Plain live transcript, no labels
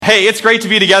Hey, it's great to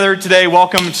be together today.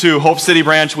 Welcome to Hope City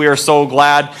Branch. We are so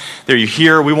glad that you're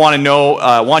here. We want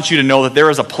you to know that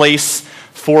there is a place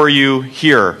for you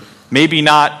here. Maybe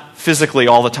not physically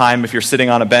all the time if you're sitting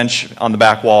on a bench on the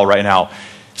back wall right now.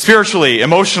 Spiritually,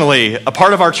 emotionally, a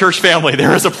part of our church family,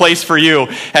 there is a place for you,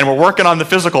 and we're working on the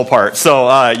physical part.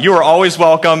 So you are always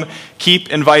welcome.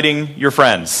 Keep inviting your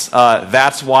friends.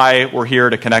 That's why we're here,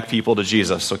 to connect people to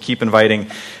Jesus. So keep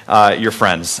inviting your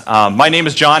friends. My name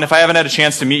is John. If I haven't had a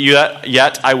chance to meet you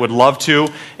yet, I would love to,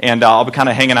 and I'll be kind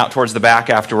of hanging out towards the back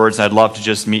afterwards. I'd love to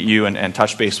just meet you and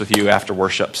touch base with you after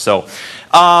worship. So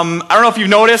I don't know if you've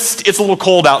noticed, it's a little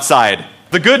cold outside.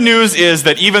 The good news is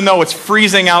that even though it's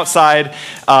freezing outside,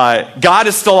 God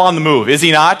is still on the move, is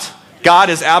he not? God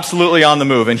is absolutely on the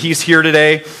move, and he's here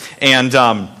today. And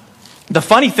the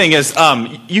funny thing is,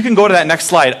 you can go to that next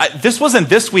slide. This wasn't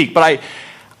this week, but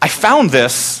I found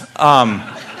this on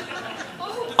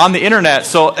the internet.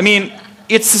 So, I mean,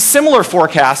 it's a similar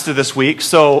forecast to this week.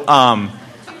 So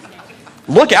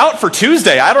look out for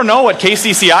Tuesday. I don't know what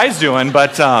KCCI is doing,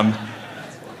 but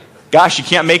gosh, you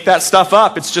can't make that stuff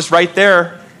up. It's just right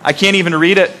there. I can't even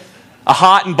read it. A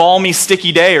hot and balmy,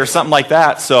 sticky day or something like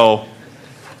that. So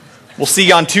we'll see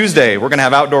you on Tuesday. We're going to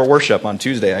have outdoor worship on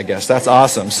Tuesday, I guess. That's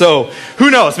awesome. So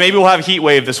who knows? Maybe we'll have a heat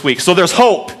wave this week. So there's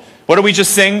hope. What did we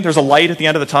just sing? There's a light at the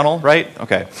end of the tunnel, right?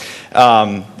 Okay.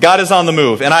 God is on the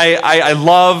move. And I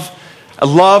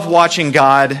love watching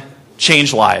God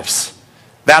change lives.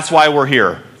 That's why we're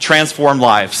here. Transform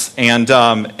lives. And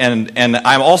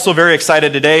I'm also very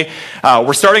excited today.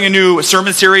 We're starting a new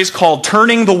sermon series called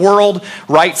Turning the World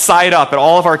Right Side Up at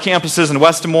all of our campuses in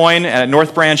West Des Moines, and at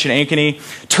North Branch and Ankeny.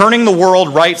 Turning the world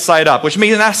right side up, which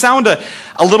may sound a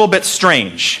little bit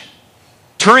strange.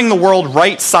 Turning the world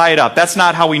right side up. That's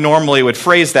not how we normally would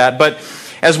phrase that. But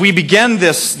as we begin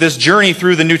this journey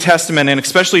through the New Testament, and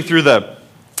especially through the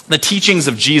teachings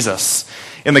of Jesus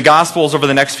in the Gospels over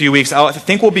the next few weeks, I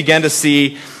think we'll begin to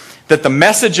see that the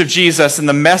message of Jesus and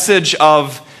the message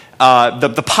of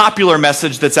the popular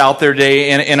message that's out there today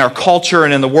in our culture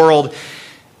and in the world,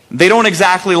 they don't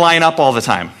exactly line up all the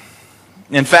time.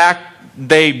 In fact,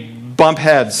 they bump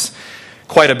heads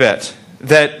quite a bit.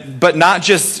 But not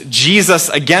just Jesus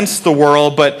against the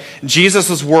world, but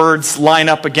Jesus' words line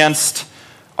up against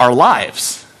our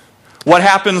lives. What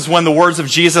happens when the words of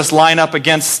Jesus line up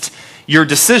against your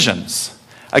decisions,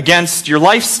 against your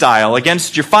lifestyle,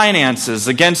 against your finances,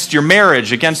 against your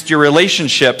marriage, against your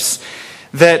relationships?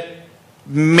 That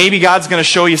maybe God's going to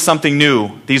show you something new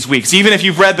these weeks. Even if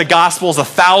you've read the Gospels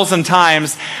 1,000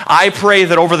 times, I pray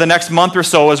that over the next month or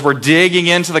so, as we're digging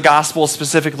into the Gospels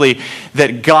specifically,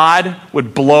 that God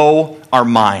would blow our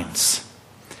minds.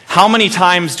 How many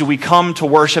times do we come to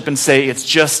worship and say, it's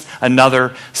just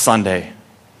another Sunday?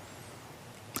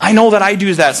 I know that I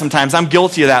do that sometimes. I'm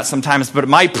guilty of that sometimes. But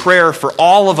my prayer for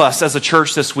all of us as a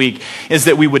church this week is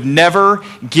that we would never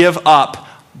give up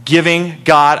giving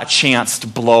God a chance to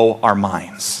blow our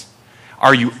minds.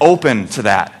 Are you open to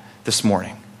that this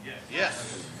morning?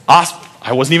 Yes. Awesome.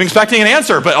 I wasn't even expecting an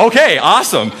answer, but okay,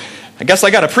 awesome. I guess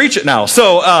I got to preach it now.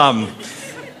 So,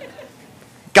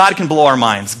 God can blow our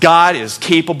minds. God is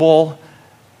capable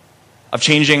of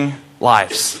changing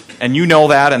lives. And you know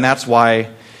that, and that's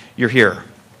why you're here.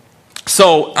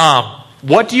 So,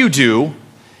 what do you do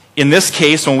in this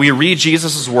case when we read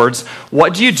Jesus' words?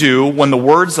 What do you do when the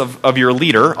words of your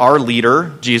leader, our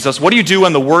leader, Jesus, what do you do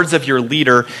when the words of your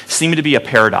leader seem to be a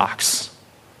paradox?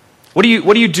 What do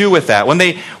you do with that? When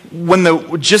they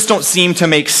just don't seem to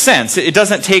make sense? It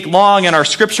doesn't take long in our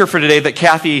scripture for today that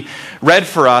Kathy read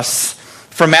for us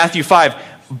from Matthew 5.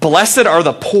 Blessed are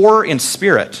the poor in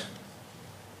spirit.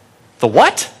 The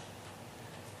what?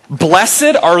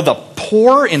 Blessed are the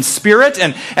poor in spirit,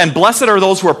 and blessed are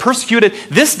those who are persecuted.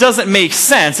 This doesn't make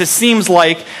sense. It seems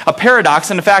like a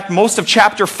paradox. And in fact, most of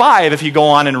chapter 5, if you go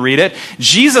on and read it,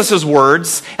 Jesus'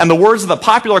 words and the words of the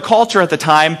popular culture at the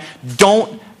time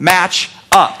don't match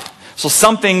up. So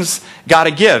something's got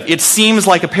to give. It seems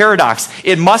like a paradox.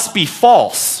 It must be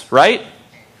false, right?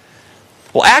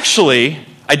 Well, actually,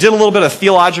 I did a little bit of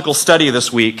theological study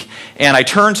this week, and I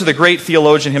turned to the great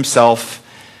theologian himself,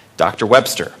 Dr.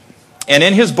 Webster. And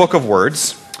in his book of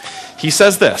words, he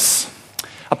says this: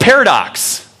 a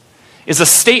paradox is a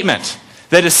statement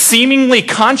that is seemingly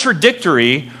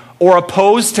contradictory or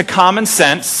opposed to common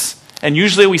sense, and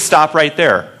usually we stop right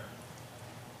there,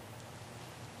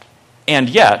 and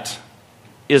yet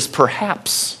is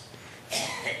perhaps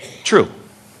true.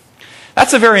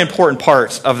 That's a very important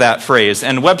part of that phrase,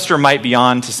 and Webster might be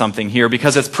on to something here,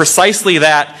 because it's precisely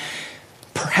that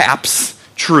perhaps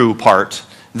true part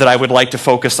that I would like to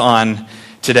focus on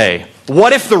today.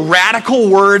 What if the radical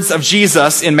words of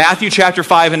Jesus in Matthew chapter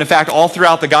 5, and in fact all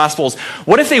throughout the Gospels,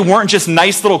 what if they weren't just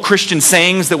nice little Christian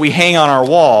sayings that we hang on our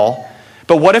wall,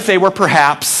 but what if they were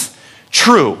perhaps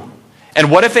true?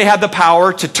 And what if they had the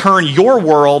power to turn your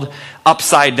world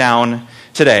upside down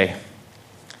today?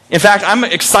 In fact, I'm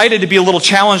excited to be a little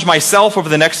challenged myself over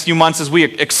the next few months as we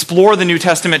explore the New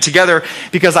Testament together,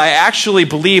 because I actually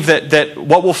believe that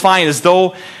what we'll find is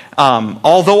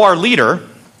although our leader,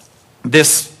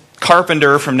 this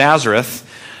carpenter from Nazareth,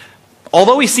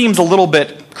 although he seems a little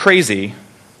bit crazy,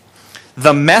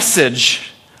 the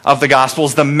message of the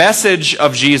Gospels, the message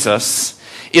of Jesus,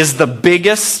 is the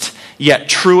biggest yet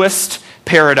truest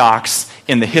paradox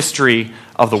in the history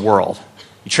of the world.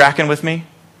 You tracking with me?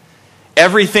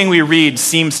 Everything we read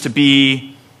seems to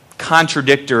be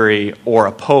contradictory or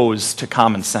opposed to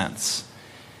common sense.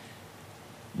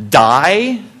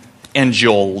 Die and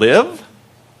you'll live?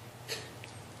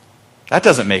 That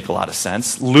doesn't make a lot of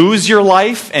sense. Lose your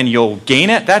life and you'll gain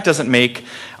it? That doesn't make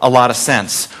a lot of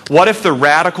sense. What if the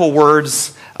radical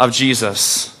words of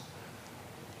Jesus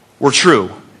were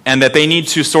true and that they need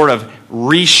to sort of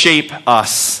reshape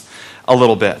us a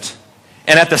little bit?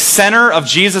 And at the center of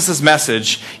Jesus'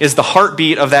 message is the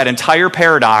heartbeat of that entire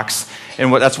paradox,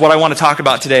 and that's what I want to talk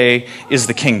about today, is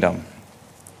the kingdom.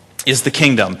 Is the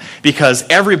kingdom. Because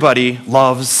everybody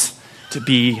loves to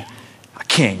be a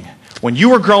king. When you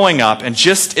were growing up, and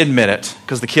just admit it,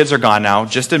 because the kids are gone now,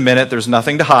 just admit it, there's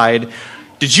nothing to hide.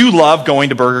 Did you love going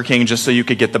to Burger King just so you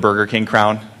could get the Burger King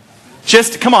crown?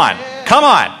 Just, come on.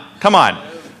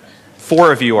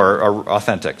 4 of you are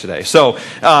authentic today. So,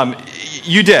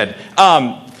 you did.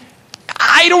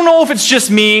 I don't know if it's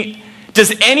just me.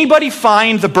 Does anybody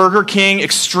find the Burger King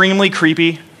extremely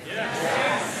creepy?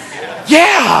 Yes.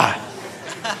 Yeah.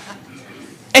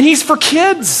 And he's for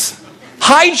kids.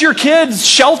 Hide your kids,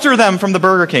 shelter them from the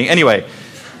Burger King. Anyway,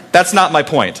 that's not my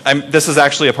point. This is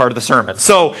actually a part of the sermon.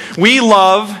 So we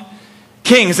love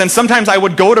kings, and sometimes I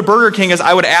would go to Burger King as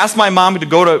I would ask my mom to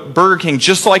go to Burger King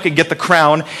just so I could get the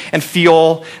crown and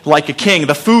feel like a king.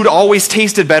 The food always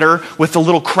tasted better with the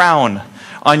little crown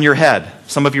on your head.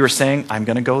 Some of you are saying, I'm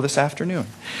going to go this afternoon.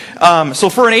 So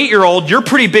for an 8-year-old, you're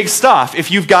pretty big stuff if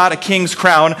you've got a king's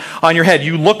crown on your head.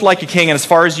 You look like a king, and as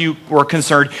far as you were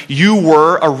concerned, you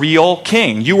were a real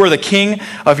king. You were the king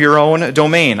of your own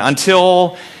domain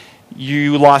until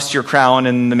you lost your crown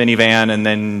in the minivan, and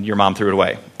then your mom threw it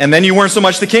away. And then you weren't so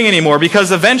much the king anymore,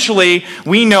 because eventually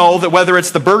we know that whether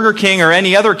it's the Burger King or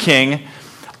any other king,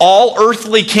 all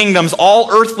earthly kingdoms,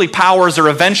 all earthly powers are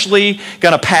eventually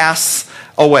going to pass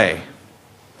away.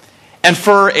 And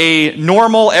for a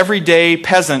normal, everyday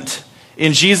peasant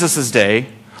in Jesus' day,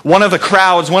 one of the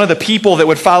crowds, one of the people that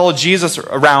would follow Jesus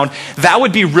around, that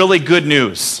would be really good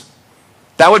news.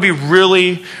 That would be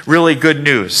really, really good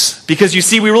news. Because you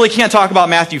see, we really can't talk about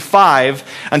Matthew 5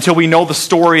 until we know the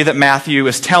story that Matthew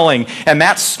is telling. And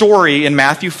that story in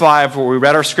Matthew 5, where we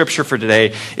read our scripture for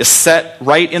today, is set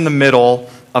right in the middle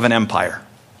of an empire.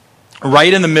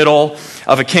 Right in the middle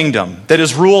of a kingdom that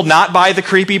is ruled not by the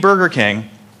creepy Burger King,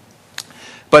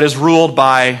 but is ruled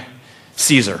by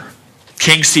Caesar,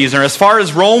 King Caesar. As far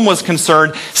as Rome was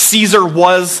concerned, Caesar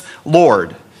was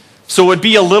Lord. So it would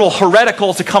be a little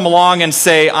heretical to come along and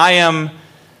say, I am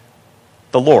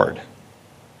the Lord.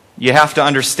 You have to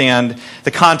understand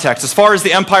the context. As far as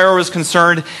the empire was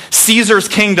concerned, Caesar's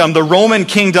kingdom, the Roman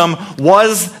kingdom,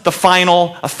 was the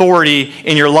final authority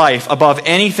in your life above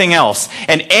anything else.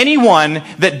 And anyone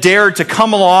that dared to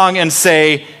come along and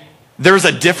say, there's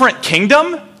a different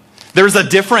kingdom, there's a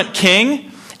different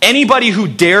king, anybody who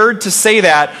dared to say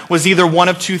that was either one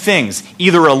of two things,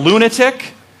 either a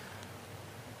lunatic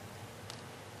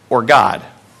or God.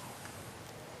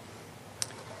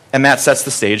 And that sets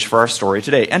the stage for our story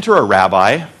today. Enter a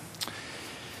rabbi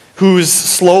who's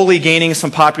slowly gaining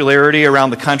some popularity around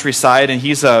the countryside, and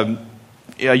he's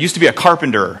used to be a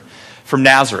carpenter from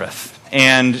Nazareth.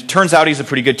 And turns out he's a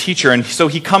pretty good teacher, and so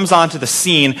he comes onto the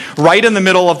scene right in the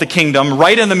middle of the kingdom,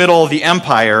 right in the middle of the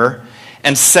empire,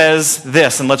 and says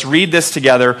this, and let's read this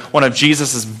together, one of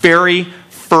Jesus' very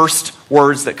first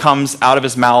words that comes out of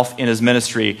his mouth in his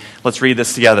ministry. Let's read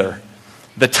this together.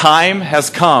 The time has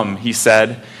come, he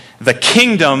said. The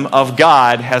kingdom of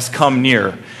God has come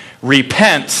near.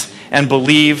 Repent and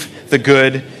believe the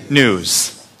good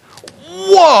news.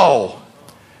 Whoa!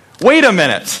 Wait a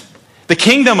minute. The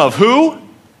kingdom of who?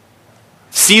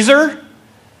 Caesar?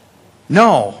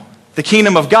 No. The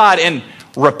kingdom of God. And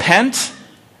repent?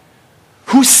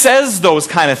 Who says those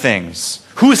kind of things?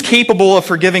 Who is capable of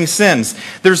forgiving sins?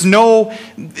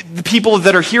 The people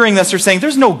that are hearing this are saying,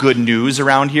 there's no good news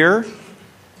around here.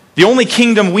 The only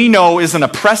kingdom we know is an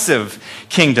oppressive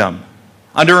kingdom.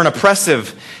 under an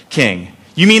oppressive king.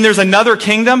 You mean there's another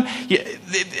kingdom?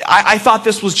 I thought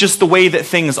this was just the way that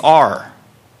things are.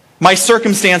 My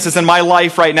circumstances in my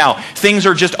life right now, things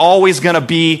are just always going to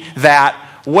be that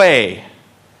way.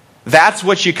 That's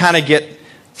what you kind of get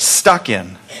stuck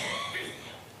in.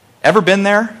 Ever been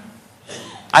there?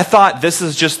 I thought this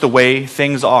is just the way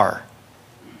things are.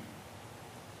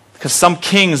 Because some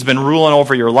king's been ruling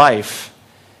over your life,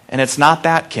 and it's not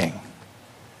that king.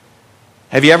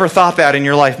 Have you ever thought that in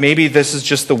your life? Maybe this is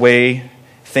just the way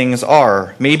things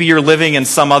are. Maybe you're living in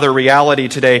some other reality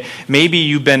today. Maybe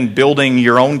you've been building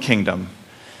your own kingdom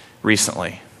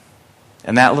recently.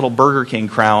 And that little Burger King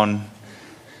crown,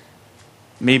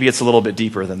 maybe it's a little bit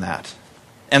deeper than that.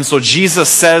 And so Jesus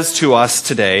says to us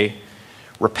today,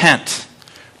 repent,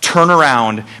 turn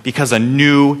around, because a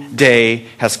new day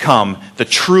has come. The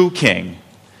true king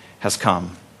has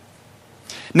come.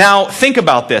 Now, think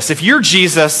about this. If you're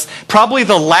Jesus, probably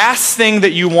the last thing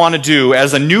that you want to do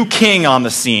as a new king on the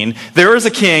scene, there is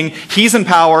a king, he's in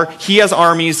power, he has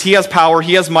armies, he has power,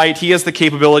 he has might, he has the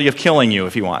capability of killing you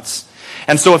if he wants.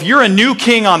 And so if you're a new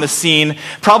king on the scene,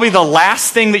 probably the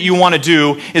last thing that you want to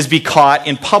do is be caught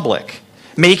in public,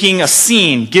 making a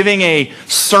scene, giving a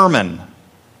sermon,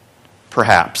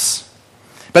 perhaps.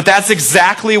 But that's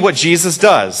exactly what Jesus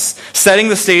does, setting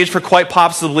the stage for quite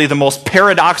possibly the most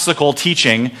paradoxical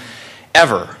teaching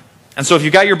ever. And so if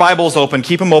you've got your Bibles open,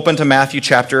 keep them open to Matthew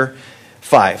chapter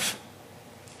 5.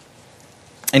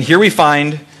 And here we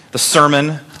find the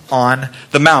Sermon on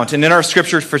the Mount. And in our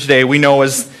scripture for today, we know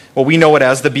it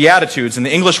as the Beatitudes. And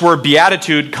the English word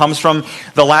beatitude comes from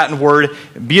the Latin word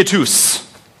beatus.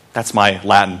 That's my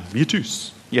Latin, beatus.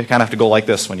 You kind of have to go like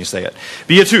this when you say it.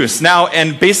 Beatus. Now,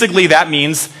 and basically that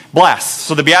means blessed.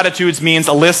 So the Beatitudes means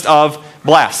a list of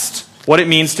blessed. What it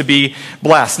means to be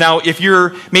blessed. Now,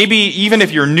 even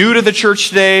if you're new to the church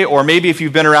today, or maybe if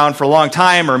you've been around for a long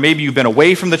time, or maybe you've been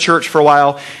away from the church for a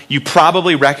while, you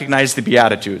probably recognize the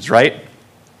Beatitudes, right?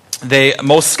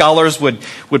 Most scholars would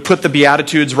put the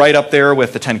Beatitudes right up there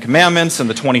with the Ten Commandments and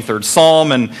the 23rd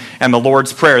Psalm and the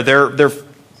Lord's Prayer. They're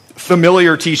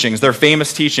familiar teachings. They're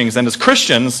famous teachings. And as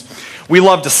Christians, we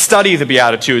love to study the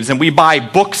Beatitudes, and we buy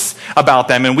books about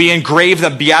them, and we engrave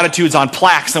the Beatitudes on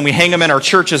plaques, and we hang them in our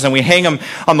churches, and we hang them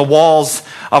on the walls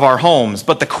of our homes.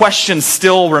 But the question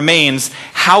still remains,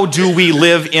 how do we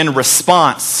live in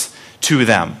response to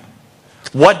them?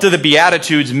 What do the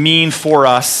Beatitudes mean for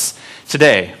us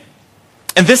today?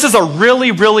 And this is a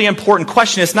really, really important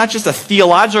question. It's not just a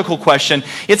theological question.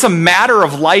 It's a matter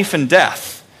of life and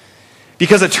death.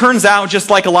 Because it turns out,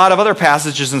 just like a lot of other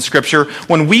passages in Scripture,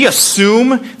 when we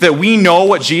assume that we know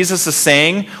what Jesus is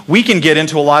saying, we can get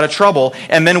into a lot of trouble,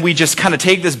 and then we just kind of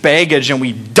take this baggage and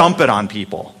we dump it on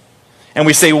people. And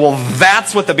we say, well,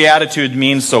 that's what the Beatitude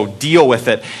means, so deal with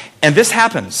it. And this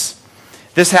happens.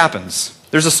 This happens.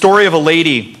 There's a story of a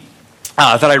lady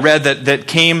that I read that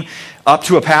came up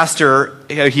to a pastor.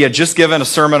 He had just given a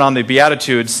sermon on the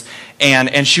Beatitudes,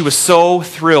 and she was so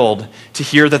thrilled to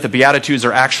hear that the Beatitudes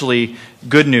are actually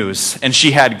good news. And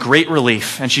she had great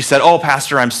relief. And she said, "Oh,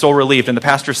 Pastor, I'm so relieved." And the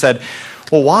pastor said,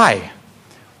 "Well, why?"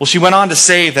 Well, she went on to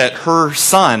say that her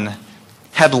son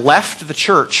had left the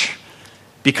church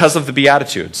because of the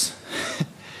Beatitudes,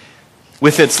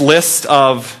 with its list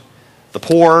of the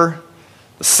poor,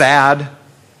 the sad,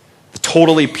 the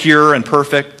totally pure and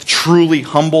perfect, the truly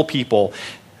humble people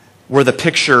were the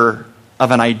picture of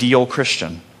an ideal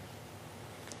Christian.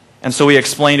 And so he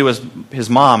explained to his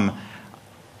mom,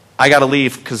 "I got to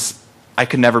leave because I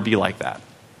could never be like that.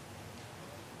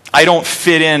 I don't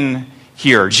fit in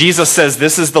here." Jesus says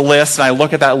this is the list, and I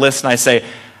look at that list and I say,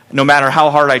 no matter how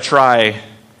hard I try,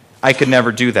 I could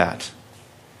never do that.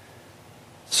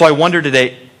 So I wonder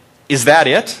today, is that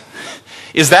it?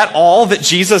 Is that all that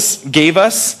Jesus gave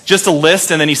us? Just a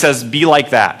list, and then he says, be like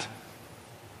that.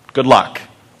 Good luck.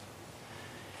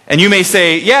 And you may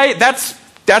say, yeah,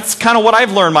 that's kind of what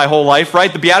I've learned my whole life,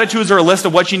 right? The Beatitudes are a list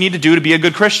of what you need to do to be a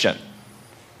good Christian,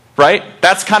 right?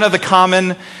 That's kind of the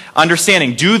common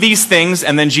understanding. Do these things,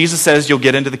 and then Jesus says you'll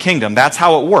get into the kingdom. That's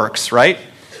how it works, right?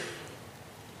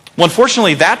 Well,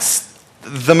 unfortunately, that's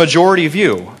the majority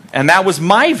view, and that was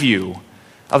my view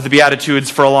of the Beatitudes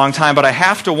for a long time, but I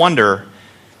have to wonder,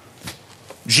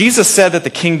 Jesus said that the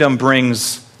kingdom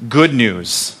brings good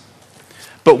news.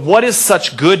 But what is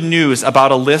such good news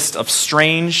about a list of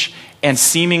strange and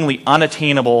seemingly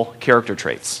unattainable character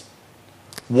traits?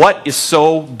 What is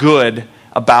so good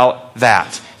about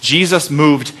that? Jesus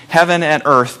moved heaven and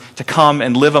earth to come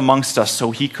and live amongst us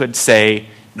so he could say,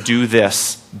 do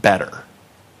this better.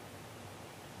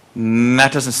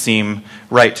 That doesn't seem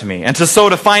right to me. And so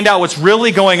to find out what's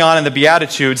really going on in the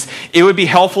Beatitudes, it would be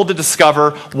helpful to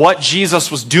discover what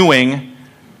Jesus was doing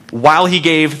while he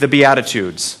gave the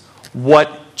Beatitudes.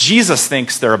 What Jesus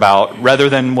thinks they're about rather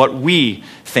than what we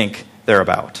think they're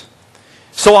about.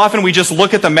 So often we just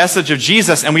look at the message of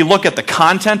Jesus and we look at the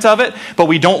content of it, but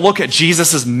we don't look at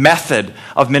Jesus' method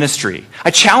of ministry.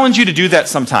 I challenge you to do that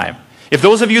sometime. If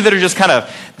those of you that are just kind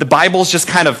of, the Bible's just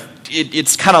kind of,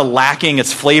 it's kind of lacking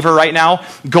its flavor right now,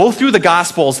 go through the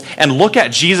Gospels and look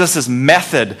at Jesus'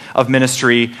 method of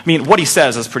ministry. I mean, what he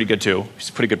says is pretty good too. He's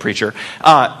a pretty good preacher.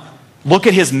 Look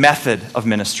at his method of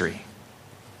ministry.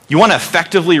 You want to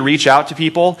effectively reach out to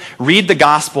people? Read the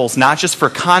Gospels, not just for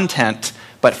content,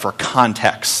 but for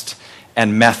context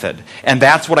and method. And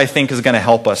that's what I think is going to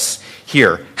help us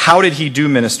here. How did he do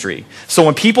ministry? So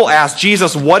when people ask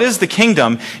Jesus, what is the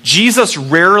kingdom? Jesus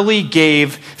rarely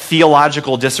gave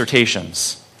theological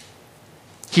dissertations.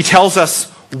 He tells us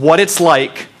what it's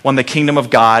like when the kingdom of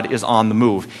God is on the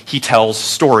move. He tells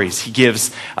stories. He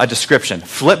gives a description.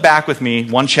 Flip back with me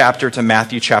one chapter to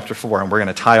Matthew chapter 4, and we're going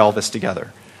to tie all this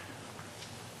together.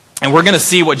 And we're going to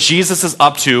see what Jesus is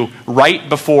up to right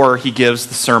before he gives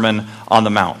the Sermon on the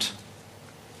Mount.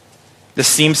 This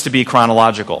seems to be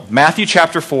chronological. Matthew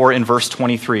chapter 4 in verse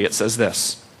 23, it says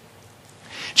this.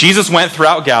 Jesus went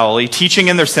throughout Galilee, teaching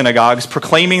in their synagogues,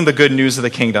 proclaiming the good news of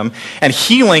the kingdom, and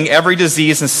healing every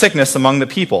disease and sickness among the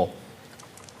people.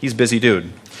 He's a busy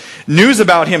dude. News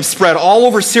about him spread all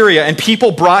over Syria, and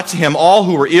people brought to him all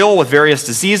who were ill with various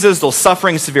diseases, those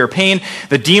suffering severe pain,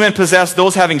 the demon-possessed,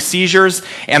 those having seizures,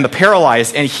 and the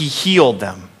paralyzed, and he healed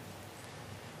them.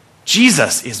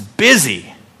 Jesus is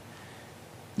busy.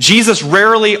 Jesus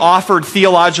rarely offered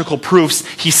theological proofs.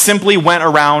 He simply went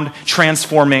around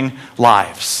transforming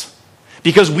lives.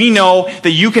 Because we know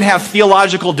that you can have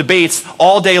theological debates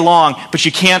all day long, but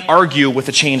you can't argue with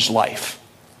a changed life.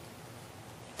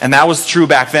 And that was true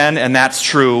back then, and that's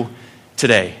true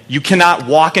today. You cannot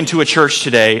walk into a church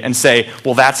today and say,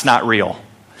 well, that's not real.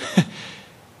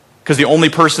 Because the only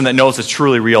person that knows it's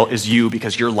truly real is you,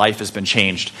 because your life has been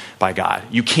changed by God.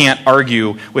 You can't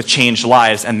argue with changed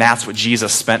lives, and that's what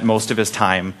Jesus spent most of his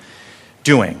time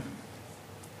doing.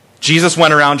 Jesus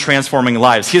went around transforming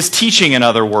lives. His teaching, in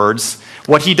other words,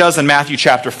 what he does in Matthew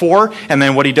chapter 4 and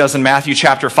then what he does in Matthew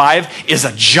chapter 5 is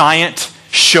a giant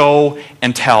show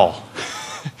and tell.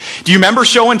 Do you remember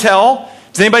show and tell?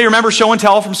 Does anybody remember show and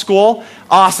tell from school?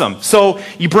 Awesome. So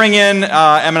you bring in,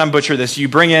 I'm butcher this, you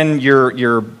bring in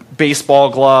your baseball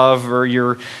glove or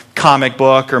your comic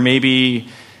book, or maybe,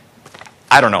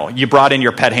 I don't know, you brought in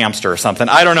your pet hamster or something.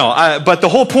 I don't know. But the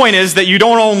whole point is that you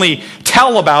don't only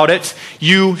tell about it,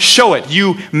 you show it.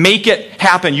 You make it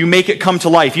happen. You make it come to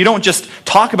life. You don't just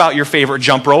talk about your favorite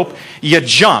jump rope. You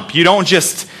jump. You don't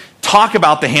just talk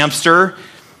about the hamster.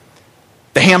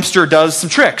 The hamster does some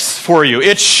tricks for you.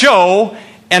 It's show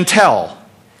and tell.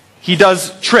 He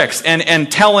does tricks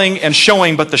and telling and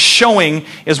showing, but the showing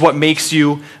is what makes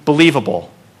you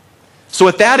believable. So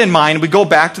with that in mind, we go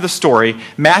back to the story.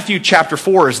 Matthew chapter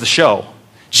 4 is the show.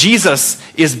 Jesus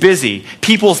is busy.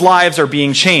 People's lives are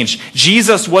being changed.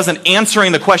 Jesus wasn't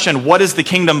answering the question, what is the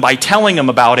kingdom, by telling them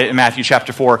about it in Matthew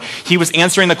chapter 4. He was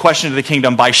answering the question of the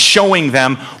kingdom by showing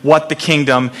them what the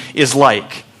kingdom is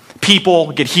like.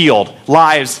 People get healed.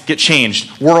 Lives get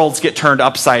changed. Worlds get turned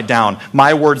upside down.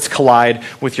 My words collide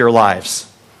with your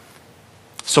lives.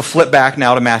 So flip back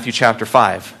now to Matthew chapter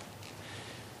 5.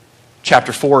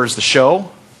 Chapter 4 is the show.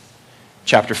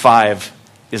 Chapter 5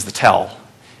 is the tell.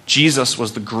 Jesus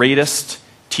was the greatest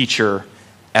teacher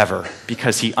ever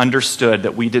because he understood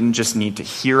that we didn't just need to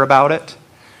hear about it,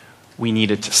 we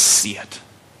needed to see it.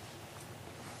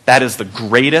 That is the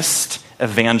greatest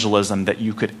evangelism that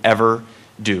you could ever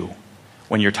do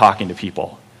when you're talking to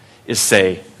people, is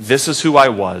say, this is who I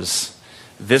was,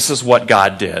 this is what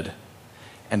God did,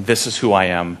 and this is who I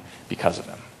am because of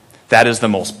him. That is the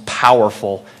most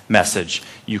powerful message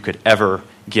you could ever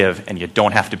give, and you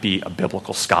don't have to be a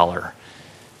biblical scholar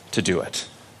to do it.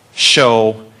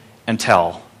 Show and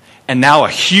tell. And now a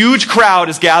huge crowd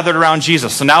is gathered around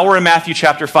Jesus. So now we're in Matthew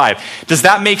chapter 5. Does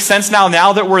that make sense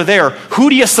now that we're there? Who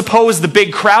do you suppose the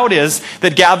big crowd is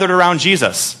that gathered around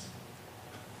Jesus?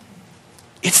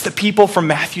 It's the people from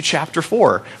Matthew chapter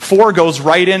 4. 4 goes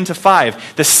right into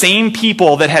 5. The same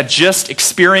people that had just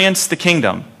experienced the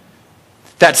kingdom.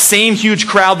 That same huge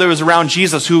crowd that was around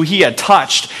Jesus, who he had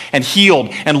touched and healed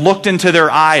and looked into their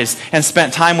eyes and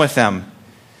spent time with them.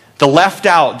 The left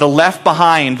out, the left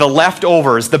behind, the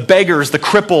leftovers, the beggars, the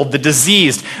crippled, the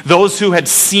diseased, those who had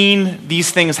seen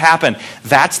these things happen.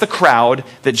 That's the crowd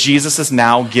that Jesus is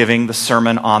now giving the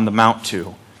Sermon on the Mount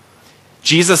to.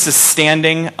 Jesus is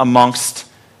standing amongst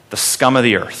the scum of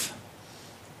the earth.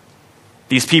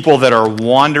 These people that are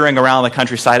wandering around the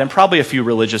countryside, and probably a few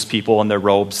religious people in their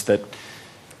robes that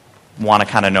want to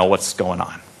kind of know what's going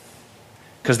on.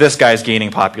 Because this guy's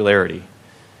gaining popularity.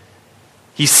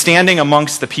 He's standing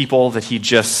amongst the people that he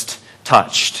just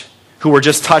touched, who were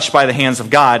just touched by the hands of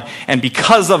God, and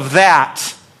because of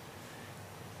that,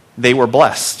 they were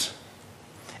blessed.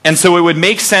 And so it would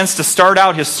make sense to start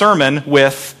out his sermon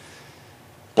with,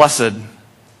 "Blessed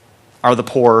are the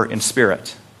poor in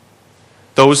spirit,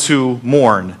 those who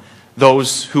mourn,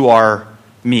 those who are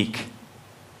meek."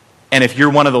 And if you're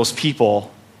one of those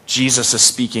people, Jesus is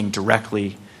speaking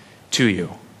directly to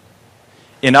you.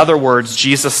 In other words,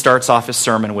 Jesus starts off his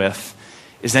sermon with,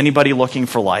 is anybody looking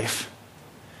for life?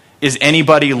 Is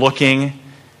anybody looking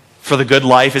for the good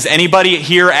life? Is anybody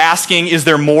here asking, is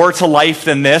there more to life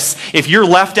than this? If you're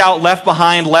left out, left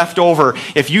behind, left over,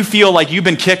 if you feel like you've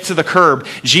been kicked to the curb,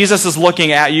 Jesus is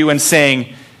looking at you and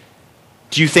saying,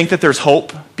 do you think that there's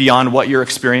hope beyond what you're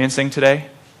experiencing today?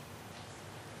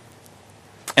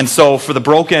 And so for the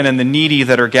broken and the needy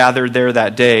that are gathered there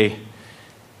that day,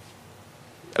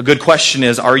 a good question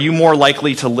is, are you more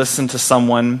likely to listen to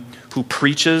someone who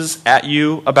preaches at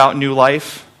you about new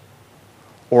life?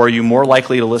 Or are you more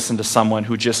likely to listen to someone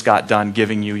who just got done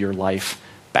giving you your life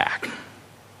back?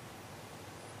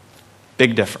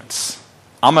 Big difference.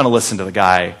 I'm going to listen to the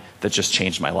guy that just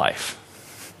changed my life,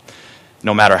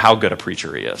 no matter how good a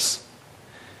preacher he is.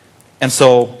 And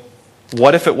so,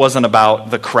 what if it wasn't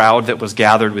about the crowd that was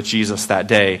gathered with Jesus that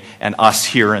day and us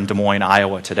here in Des Moines,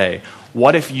 Iowa today?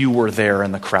 What if you were there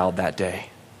in the crowd that day?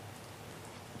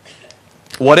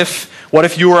 What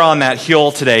if you were on that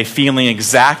hill today feeling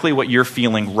exactly what you're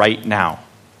feeling right now?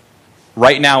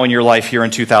 Right now in your life here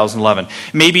in 2011.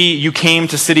 Maybe you came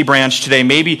to City Branch today.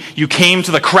 Maybe you came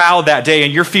to the crowd that day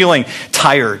and you're feeling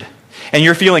tired. And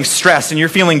you're feeling stressed. And you're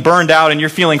feeling burned out. And you're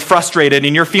feeling frustrated.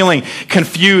 And you're feeling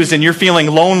confused. And you're feeling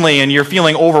lonely. And you're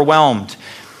feeling overwhelmed.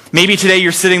 Maybe today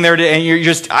you're sitting there and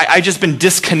you're I've just been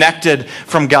disconnected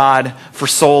from God for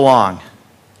so long.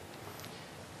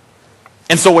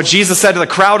 And so what Jesus said to the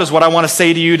crowd is what I want to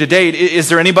say to you today. Is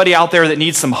there anybody out there that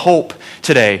needs some hope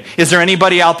today? Is there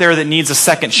anybody out there that needs a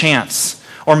second chance?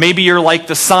 Or maybe you're like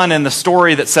the son in the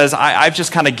story that says, I've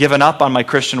just kind of given up on my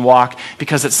Christian walk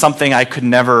because it's something I could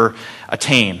never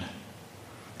attain.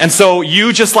 And so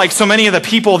you, just like so many of the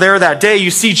people there that day,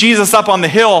 you see Jesus up on the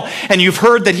hill and you've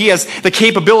heard that he has the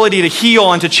capability to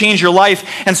heal and to change your life.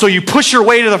 And so you push your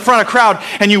way to the front of the crowd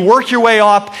and you work your way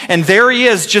up, and there he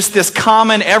is, just this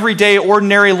common, everyday,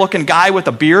 ordinary looking guy with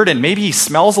a beard, and maybe he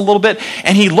smells a little bit,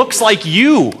 and he looks like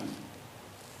you.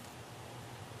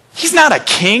 He's not a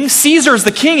king. Caesar's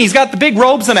the king. He's got the big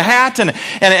robes and a hat and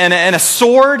a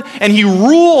sword, and he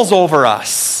rules over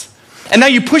us. And now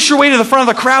you push your way to the front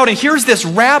of the crowd, and here's this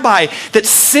rabbi that's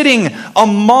sitting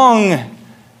among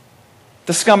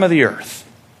the scum of the earth.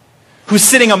 Who's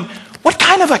sitting what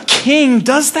kind of a king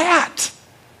does that?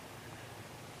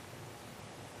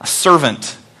 A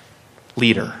servant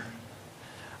leader.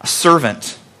 A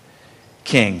servant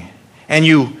king. And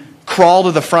you crawl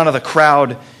to the front of the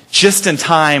crowd just in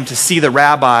time to see the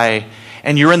rabbi,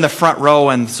 and you're in the front row,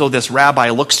 and so this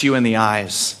rabbi looks you in the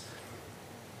eyes.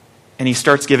 And he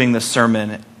starts giving this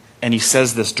sermon, and he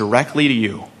says this directly to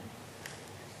you.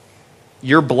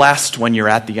 You're blessed when you're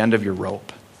at the end of your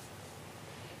rope.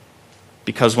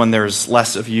 Because when there's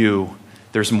less of you,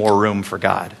 there's more room for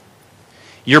God.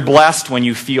 You're blessed when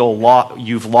you feel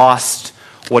you've lost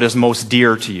what is most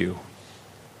dear to you.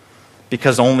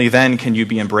 Because only then can you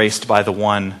be embraced by the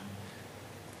one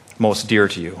most dear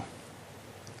to you.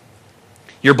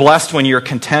 You're blessed when you're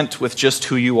content with just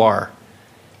who you are.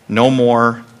 No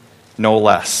more, no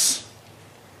less.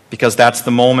 Because that's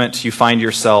the moment you find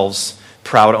yourselves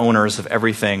proud owners of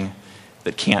everything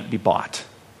that can't be bought.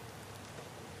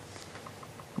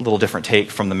 A little different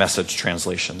take from the Message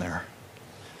translation there.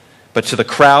 But to the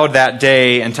crowd that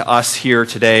day and to us here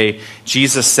today,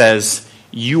 Jesus says,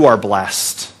 you are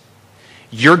blessed.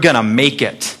 You're going to make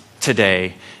it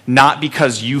today, not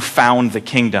because you found the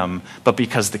kingdom, but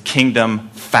because the kingdom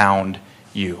found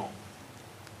you.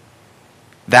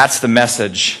 That's the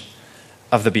message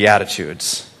of the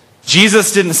Beatitudes.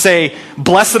 Jesus didn't say,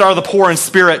 blessed are the poor in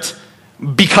spirit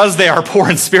because they are poor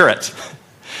in spirit.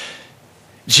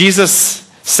 Jesus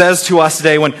says to us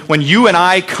today, when you and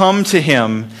I come to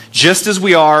him just as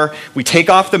we are, we take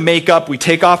off the makeup, we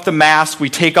take off the mask, we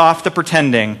take off the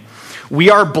pretending, we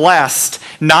are blessed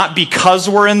not because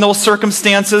we're in those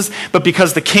circumstances, but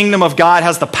because the kingdom of God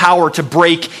has the power to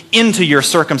break into your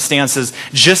circumstances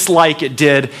just like it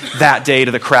did that day to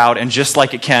the crowd and just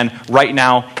like it can right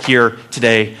now, here,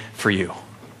 today for you.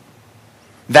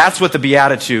 That's what the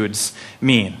Beatitudes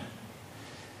mean.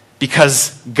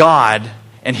 Because God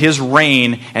and his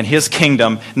reign and his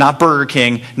kingdom, not Burger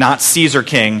King, not Caesar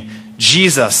King,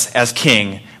 Jesus as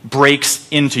king, breaks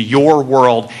into your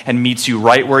world and meets you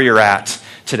right where you're at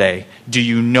today. Do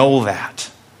you know that?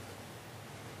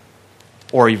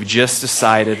 Or you've just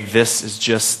decided this is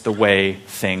just the way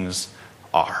things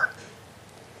are.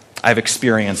 I've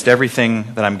experienced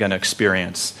everything that I'm going to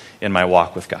experience in my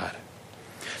walk with God.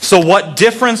 So what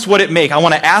difference would it make? I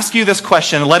want to ask you this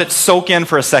question and let it soak in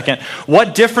for a second.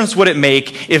 What difference would it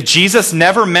make if Jesus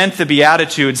never meant the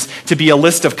Beatitudes to be a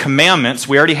list of commandments?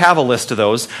 We already have a list of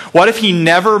those. What if he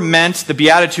never meant the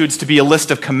Beatitudes to be a list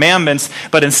of commandments,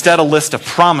 but instead a list of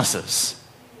promises?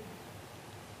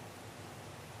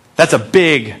 That's a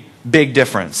big, big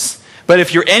difference. But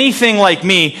if you're anything like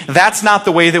me, that's not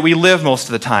the way that we live most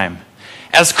of the time.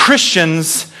 As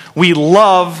Christians, we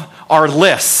love our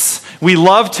lists. We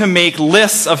love to make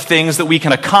lists of things that we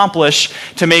can accomplish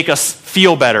to make us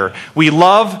feel better. We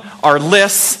love our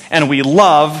lists and we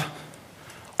love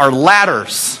our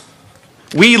ladders.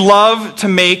 We love to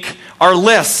make our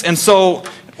lists. And so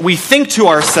we think to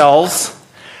ourselves,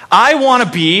 I want to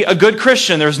be a good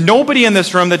Christian. There's nobody in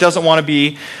this room that doesn't want to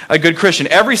be a good Christian.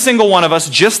 Every single one of us,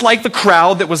 just like the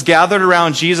crowd that was gathered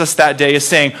around Jesus that day, is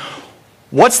saying,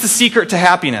 what's the secret to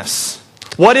happiness?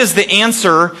 What is the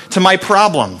answer to my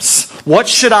problems? What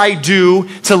should I do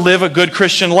to live a good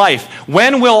Christian life?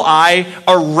 When will I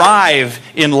arrive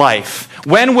in life?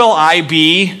 When will I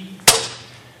be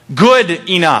good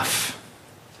enough?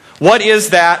 What is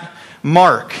that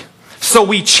mark? So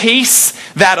we chase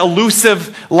that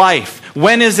elusive life.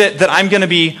 When is it that I'm going to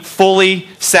be fully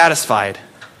satisfied?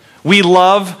 We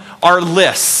love our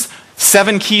lists.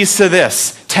 7 keys to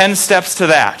this, 10 steps to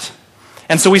that.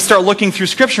 And so we start looking through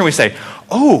Scripture and we say,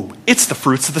 oh, it's the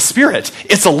fruits of the Spirit.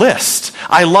 It's a list.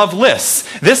 I love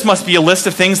lists. This must be a list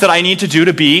of things that I need to do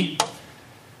to be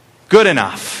good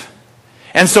enough.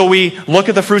 And so we look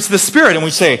at the fruits of the Spirit and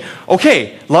we say,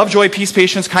 okay, love, joy, peace,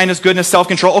 patience, kindness, goodness,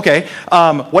 self-control. Okay,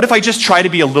 what if I just try to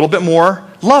be a little bit more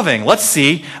loving? Let's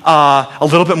see, a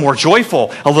little bit more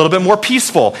joyful, a little bit more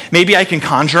peaceful. Maybe I can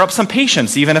conjure up some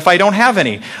patience even if I don't have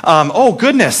any.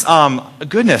 Goodness, I'm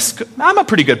a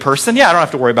pretty good person. Yeah, I don't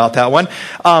have to worry about that one.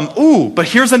 But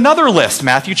here's another list,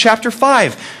 Matthew chapter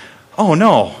 5. Oh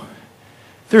no.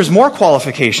 There's more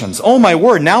qualifications. Oh my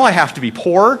word, now I have to be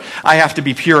poor. I have to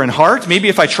be pure in heart. Maybe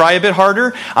if I try a bit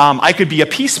harder, I could be a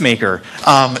peacemaker.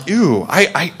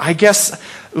 I guess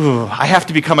I have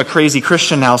to become a crazy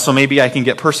Christian now, so maybe I can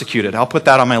get persecuted. I'll put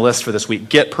that on my list for this week.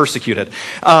 Get persecuted.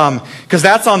 Because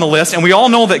that's on the list. And we all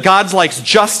know that God likes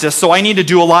justice, so I need to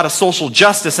do a lot of social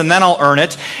justice, and then I'll earn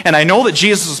it. And I know that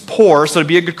Jesus is poor, so to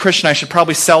be a good Christian, I should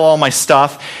probably sell all my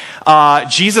stuff.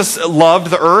 Jesus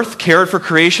loved the earth, cared for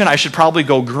creation. I should probably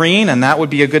go green, and that would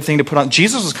be a good thing to put on.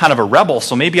 Jesus was kind of a rebel,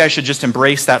 so maybe I should just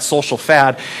embrace that social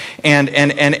fad. And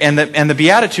the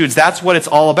Beatitudes, that's what it's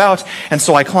all about. And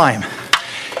so I climb,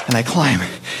 and I climb,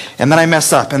 and then I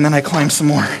mess up, and then I climb some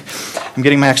more. I'm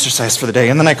getting my exercise for the day,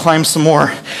 and then I climb some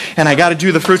more, and I got to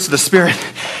do the fruits of the Spirit,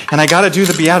 and I got to do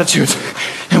the Beatitudes,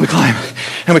 and we climb,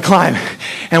 and we climb,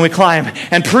 and we climb.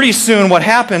 And pretty soon what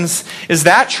happens is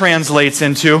that translates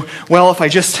into, well, if I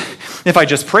just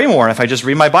pray more, and if I just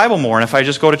read my Bible more, and if I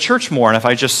just go to church more, and if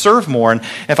I just serve more, and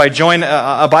if I join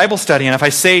a Bible study, and if I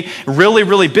stay really,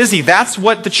 really busy, that's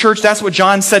what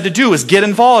John said to do, is get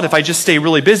involved. If I just stay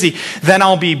really busy, then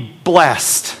I'll be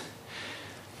blessed.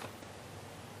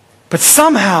 But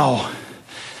somehow,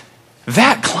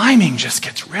 that climbing just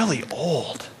gets really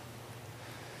old.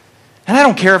 And I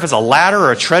don't care if it's a ladder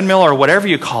or a treadmill or whatever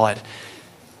you call it.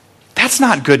 That's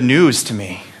not good news to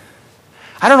me.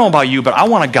 I don't know about you, but I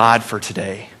want a God for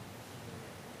today.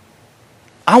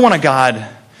 I want a God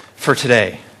for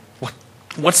today.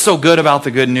 What's so good about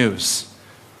the good news?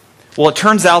 Well, it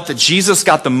turns out that Jesus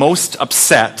got the most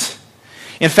upset.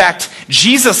 In fact,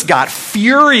 Jesus got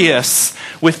furious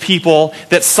with people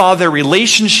that saw their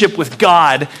relationship with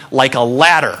God like a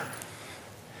ladder.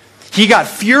 He got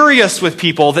furious with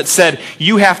people that said,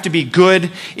 you have to be good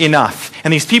enough.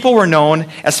 And these people were known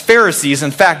as Pharisees.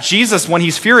 In fact, Jesus, when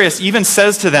he's furious, even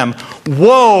says to them,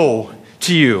 woe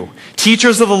to you,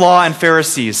 teachers of the law and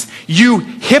Pharisees, you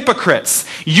hypocrites.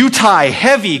 You tie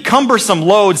heavy, cumbersome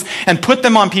loads and put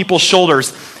them on people's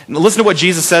shoulders. Listen to what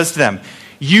Jesus says to them.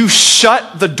 You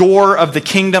shut the door of the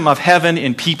kingdom of heaven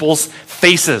in people's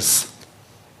faces.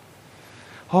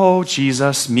 Oh,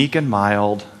 Jesus, meek and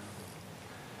mild.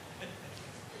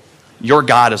 Your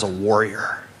God is a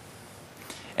warrior.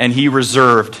 And he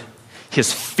reserved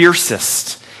his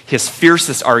fiercest, his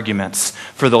fiercest arguments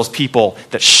for those people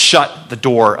that shut the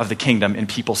door of the kingdom in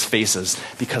people's faces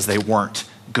because they weren't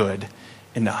good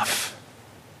enough.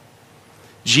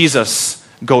 Jesus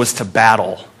goes to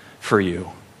battle for you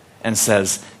and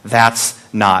says, that's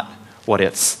not what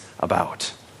it's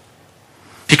about.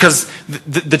 Because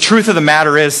the truth of the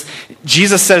matter is,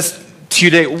 Jesus says to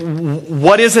you today,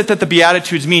 what is it that the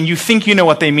Beatitudes mean? You think you know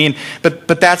what they mean, but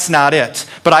that's not it.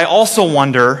 But I also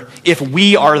wonder if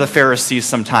we are the Pharisees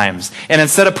sometimes. And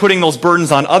instead of putting those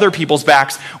burdens on other people's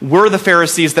backs, we're the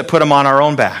Pharisees that put them on our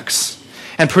own backs.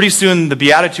 And pretty soon the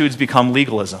Beatitudes become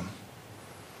legalism.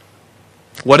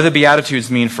 What do the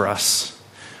Beatitudes mean for us?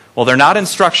 Well, they're not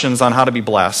instructions on how to be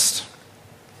blessed.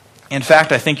 In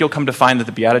fact, I think you'll come to find that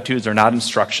the Beatitudes are not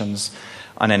instructions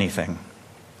on anything.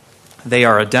 They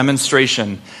are a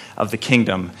demonstration of the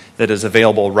kingdom that is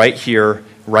available right here,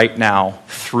 right now,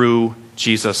 through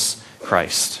Jesus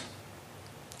Christ.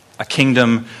 A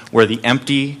kingdom where the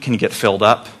empty can get filled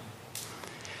up.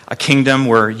 A kingdom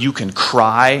where you can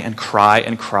cry and cry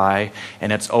and cry,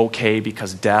 and it's okay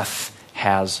because death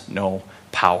has no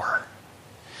power.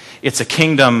 It's a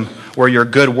kingdom where your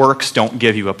good works don't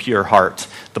give you a pure heart.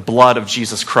 The blood of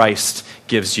Jesus Christ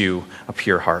gives you a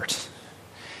pure heart.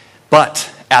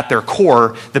 But at their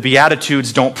core, the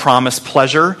Beatitudes don't promise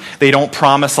pleasure. They don't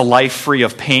promise a life free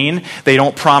of pain. They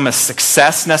don't promise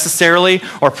success necessarily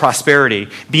or prosperity.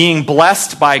 Being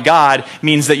blessed by God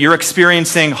means that you're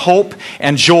experiencing hope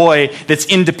and joy that's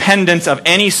independent of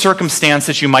any circumstance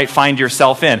that you might find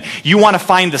yourself in. You want to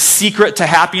find the secret to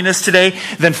happiness today?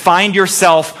 Then find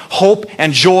yourself hope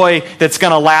and joy that's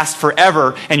going to last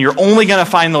forever, and you're only going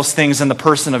to find those things in the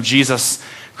person of Jesus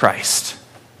Christ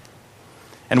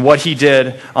and what he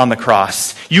did on the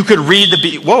cross. You could read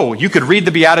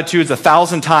the Beatitudes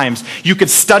 1,000 times. You could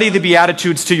study the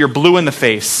Beatitudes till you're blue in the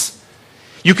face.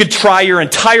 You could try your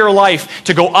entire life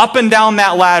to go up and down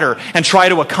that ladder and try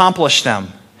to accomplish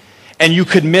them. And you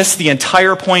could miss the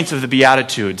entire point of the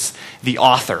Beatitudes, the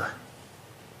author,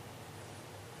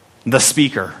 the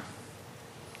speaker,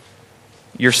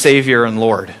 your Savior and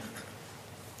Lord.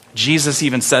 Jesus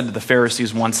even said to the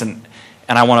Pharisees once, and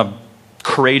I want to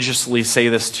courageously say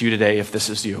this to you today if this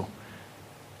is you.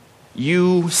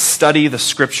 You study the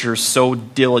scriptures so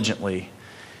diligently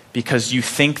because you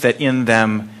think that in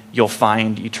them you'll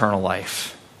find eternal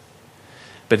life.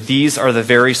 But these are the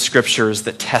very scriptures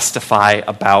that testify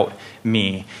about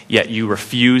me, yet you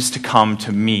refuse to come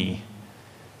to me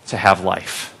to have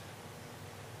life.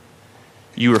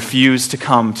 You refuse to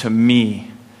come to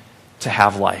me to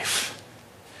have life.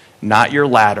 Not your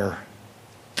ladder,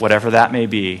 whatever that may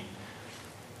be,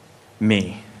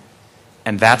 me.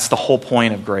 And that's the whole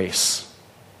point of grace,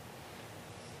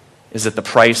 is that the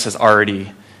price has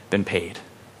already been paid.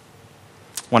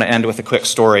 I want to end with a quick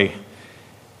story.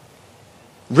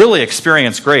 Really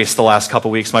experienced grace the last couple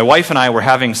weeks. My wife and I were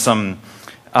having some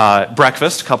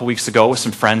breakfast a couple weeks ago with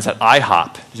some friends at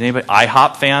IHOP. Is anybody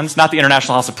IHOP fans? Not the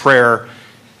International House of Prayer,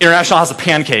 International House of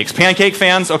Pancakes. Pancake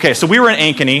fans? Okay, so we were in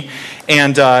Ankeny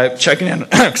and checking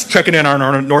in on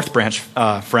our North Branch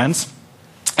friends.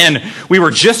 And we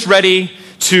were just ready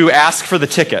to ask for the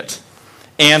ticket.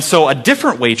 And so a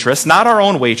different waitress, not our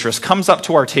own waitress, comes up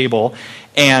to our table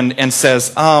and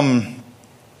says,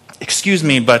 excuse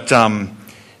me, but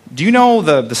do you know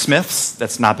the Smiths?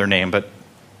 That's not their name, but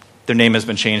their name has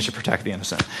been changed to protect the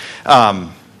innocent.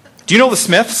 Do you know the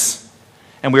Smiths?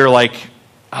 And we were like,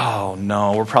 oh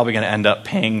no, we're probably going to end up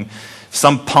paying,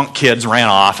 some punk kids ran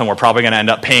off and we're probably going to end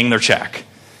up paying their check.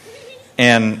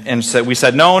 And so we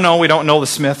said, no, we don't know the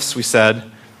Smiths, we said.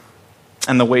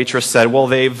 And the waitress said, well,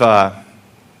 they've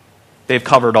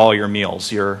covered all your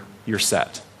meals. You're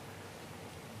set.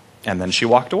 And then she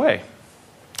walked away.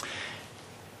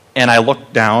 And I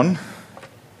looked down,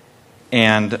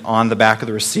 and on the back of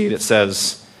the receipt it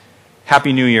says,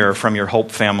 Happy New Year from your Hope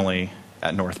family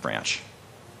at North Branch.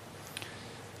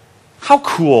 How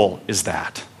cool is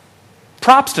that?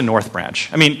 Props to North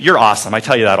Branch. I mean, you're awesome. I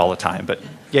tell you that all the time, but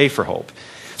yay for Hope.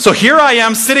 So here I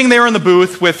am sitting there in the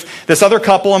booth with this other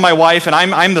couple and my wife, and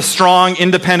I'm the strong,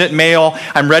 independent male.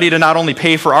 I'm ready to not only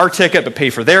pay for our ticket, but pay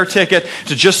for their ticket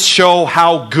to just show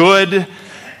how good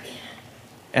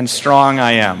and strong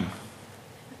I am.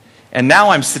 And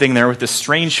now I'm sitting there with this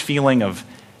strange feeling of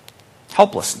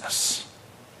helplessness.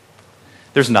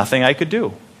 There's nothing I could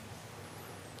do.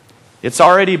 It's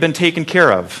already been taken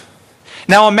care of.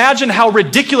 Now imagine how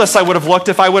ridiculous I would have looked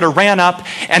if I would have ran up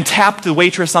and tapped the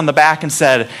waitress on the back and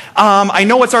said, I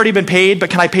know it's already been paid, but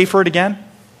can I pay for it again?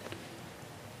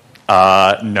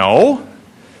 No.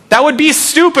 That would be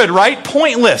stupid, right?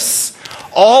 Pointless.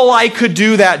 All I could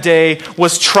do that day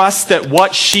was trust that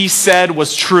what she said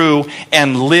was true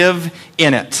and live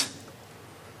in it.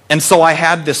 And so I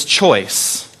had this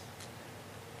choice.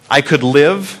 I could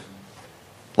live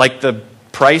like the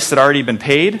price had already been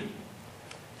paid,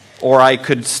 or I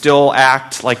could still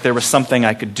act like there was something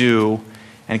I could do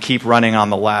and keep running on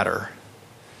the ladder.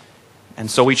 And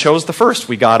so we chose the first.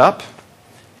 We got up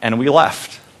and we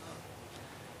left.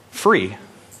 Free.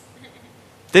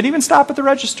 Didn't even stop at the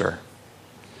register.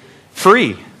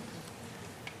 Free.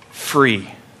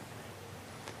 Free.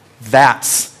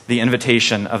 That's the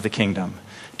invitation of the kingdom.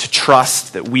 To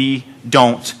trust that we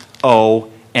don't owe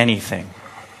anything.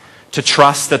 To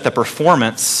trust that the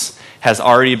performance has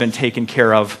already been taken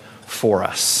care of for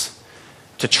us.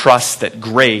 To trust that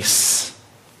grace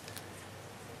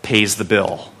pays the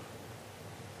bill.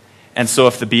 And so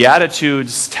if the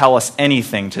Beatitudes tell us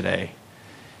anything today,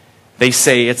 they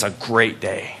say it's a great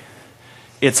day.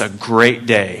 It's a great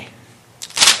day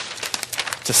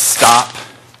to stop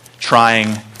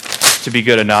trying to be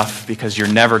good enough because you're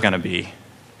never going to be.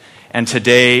 And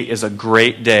today is a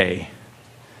great day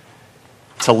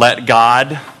to let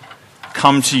God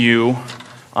come to you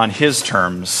on His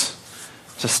terms,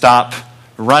 to stop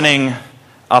running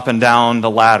up and down the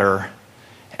ladder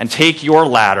and take your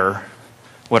ladder,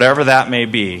 whatever that may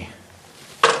be,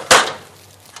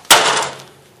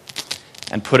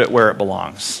 and put it where it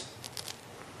belongs,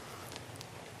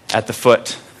 at the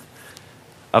foot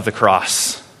of the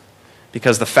cross.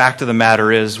 Because the fact of the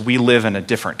matter is, we live in a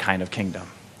different kind of kingdom.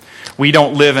 We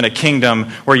don't live in a kingdom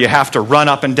where you have to run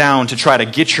up and down to try to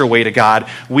get your way to God.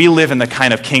 We live in the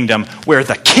kind of kingdom where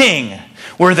the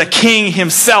King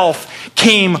himself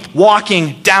came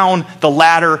walking down the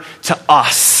ladder to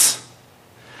us.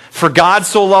 For God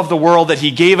so loved the world that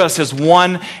he gave us his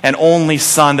one and only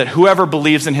Son, that whoever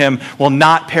believes in him will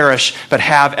not perish but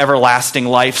have everlasting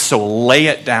life. So lay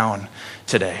it down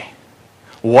today.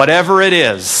 Whatever it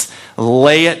is,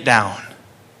 lay it down.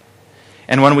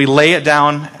 And when we lay it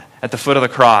down at the foot of the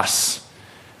cross,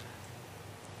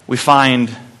 we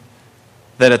find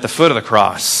that at the foot of the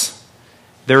cross,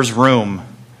 there's room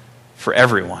for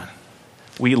everyone.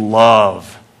 We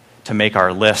love to make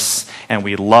our lists, and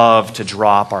we love to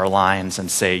draw up our lines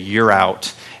and say, you're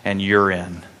out and you're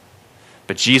in.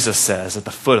 But Jesus says at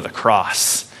the foot of the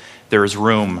cross, there is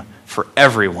room for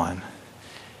everyone.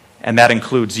 And that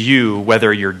includes you,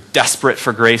 whether you're desperate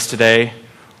for grace today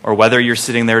or whether you're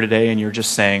sitting there today and you're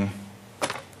just saying,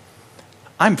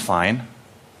 I'm fine.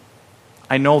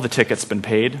 I know the ticket's been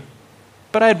paid,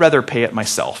 but I'd rather pay it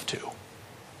myself too.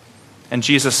 And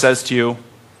Jesus says to you,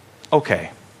 okay,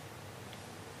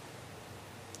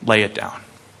 lay it down.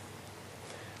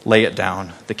 Lay it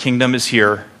down. The kingdom is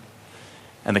here,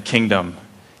 and the kingdom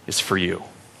is for you.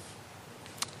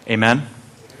 Amen?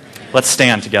 Let's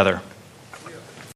stand together.